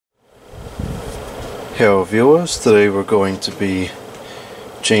Hello viewers, today we're going to be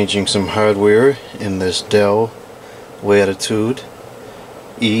changing some hardware in this Dell Latitude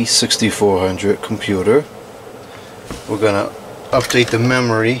E6400 computer. We're going to update the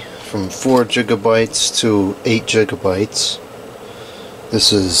memory from 4 gigabytes to 8 gigabytes.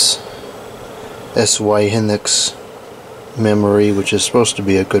 This is SY Hynix memory, which is supposed to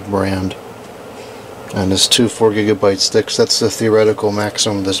be a good brand. And there's 2 4 gigabyte sticks. That's the theoretical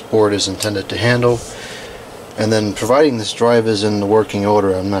maximum this board is intended to handle. And then, providing this drive is in the working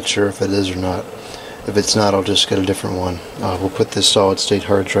order, I'm not sure if it is or not. If it's not, I'll just get a different one. We'll put this solid state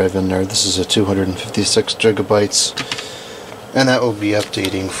hard drive in there. This is a 256 gigabytes, and that will be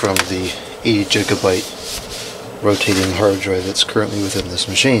updating from the 80 gigabyte rotating hard drive that's currently within this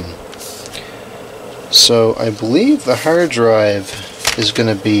machine. So I believe the hard drive is going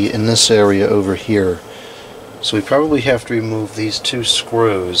to be in this area over here. So we probably have to remove these 2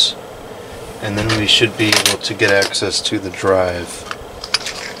 screws, and then we should be able to get access to the drive.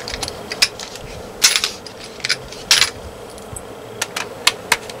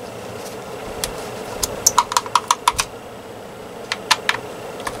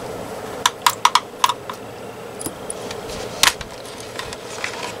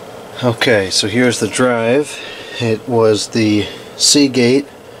 Okay, so here's the drive. It was the Seagate,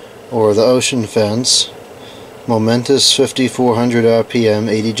 or the Ocean Fence, Momentous 5400 RPM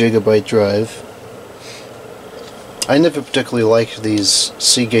 80 gigabyte drive. I never particularly liked these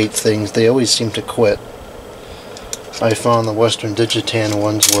Seagate things. They always seem to quit. I found the Western Digitan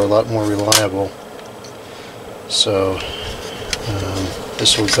ones were a lot more reliable. So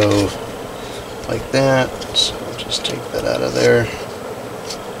this will go like that. So I'll just take that out of there.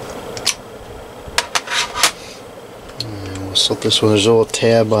 We'll slip this one. There's a little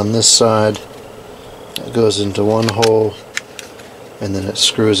tab on this side that goes into one hole, and then it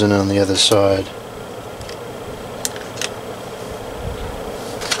screws in on the other side.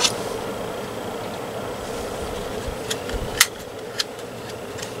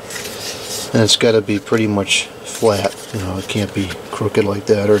 And it's got to be pretty much flat. You know, it can't be crooked like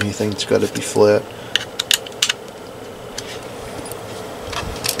that or anything. It's got to be flat.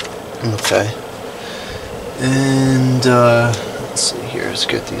 Okay. And let's see here, let's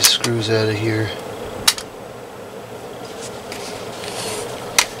get these screws out of here.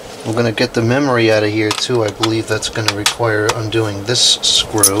 We're going to get the memory out of here too. I believe that's going to require undoing this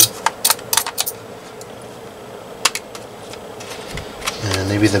screw. And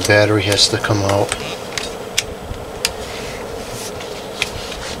maybe the battery has to come out.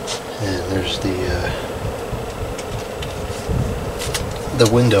 And there's the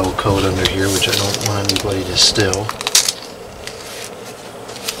window code under here, which I don't want anybody to steal.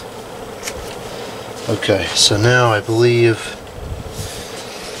 Okay, so now I believe,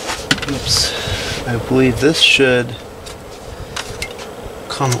 I believe this should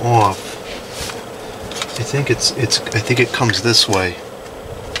come off. I think it comes this way.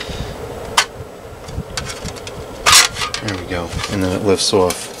 There we go, and then it lifts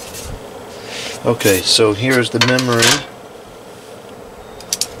off. Okay, so here's the memory.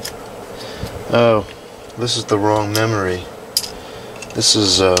 Oh, this is the wrong memory. This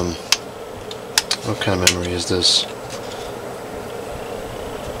is, what kind of memory is this?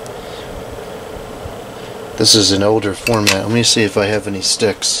 This is an older format. Let me see if I have any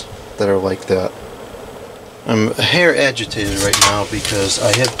sticks that are like that. I'm a hair agitated right now because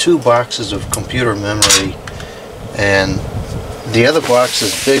I have 2 boxes of computer memory, and the other box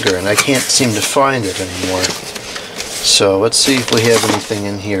is bigger and I can't seem to find it anymore. So let's see if we have anything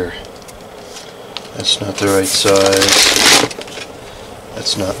in here. That's not the right size.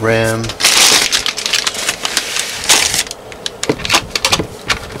 That's not RAM.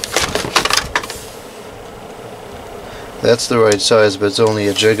 That's the right size, but it's only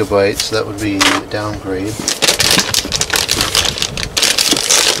a gigabyte, so that would be a downgrade.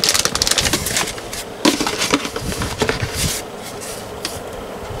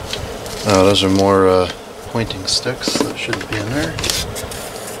 Oh, those are more pointing sticks. That shouldn't be in there.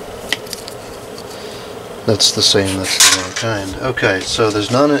 That's the same, that's the wrong kind. Okay, so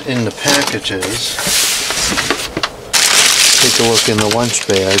there's none in the packages. Take a look in the lunch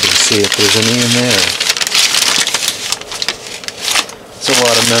bag and see if there's any in there. It's a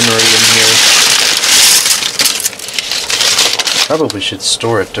lot of memory in here. Probably should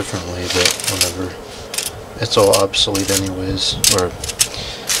store it differently, but whatever. It's all obsolete anyways, or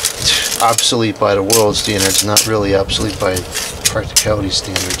obsolete by the world standards, not really obsolete by practicality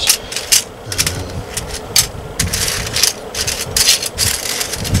standards.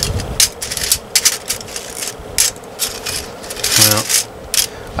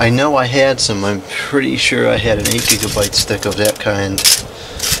 I know I had some. I'm pretty sure I had an 8 GB stick of that kind.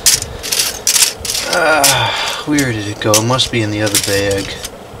 Where did it go? It must be in the other bag.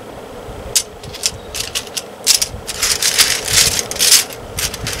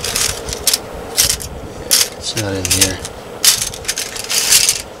 It's not in here.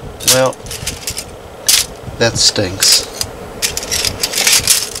 Well, that stinks.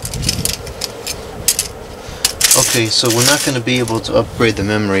 Okay, so we're not going to be able to upgrade the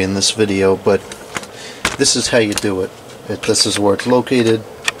memory in this video, but this is how you do it. This is where it's located.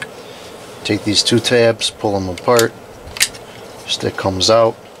 Take these two tabs, pull them apart. Stick comes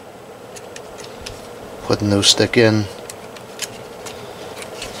out. Put the new stick in.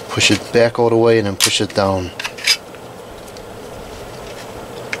 Push it back all the way and then push it down.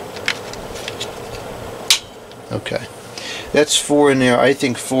 Okay. That's 4 in there. I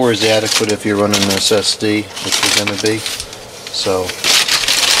think 4 is adequate if you're running an SSD, which you're going to be. So,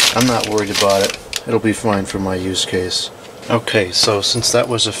 I'm not worried about it. It'll be fine for my use case. Okay, so since that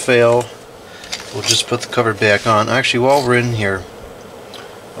was a fail, we'll just put the cover back on. Actually, while we're in here,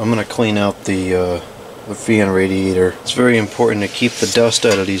 I'm going to clean out the fan radiator. It's very important to keep the dust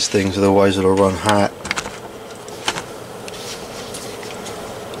out of these things, otherwise it'll run hot.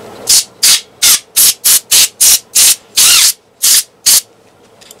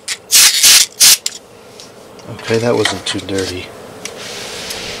 Okay, that wasn't too dirty.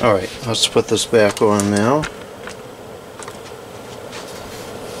 Alright, let's put this back on now.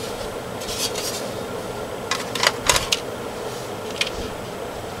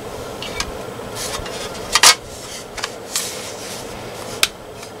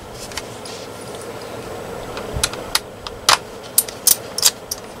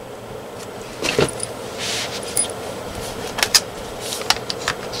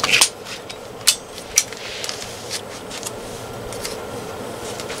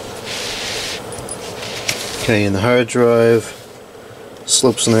 Okay, in the hard drive,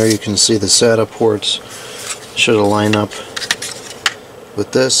 slips in there, you can see the SATA ports should line up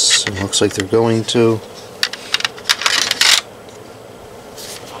with this. It looks like they're going to.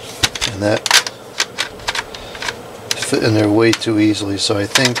 And that fit in there way too easily, so I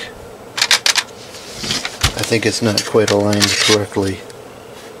think it's not quite aligned correctly.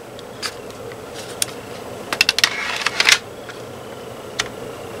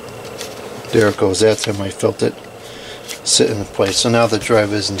 There it goes. That time I felt it sit in place. So now the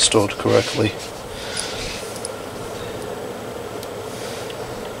drive is installed correctly.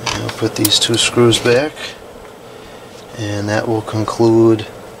 I'll put these two screws back, and that will conclude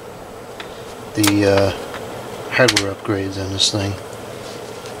the hardware upgrades on this thing.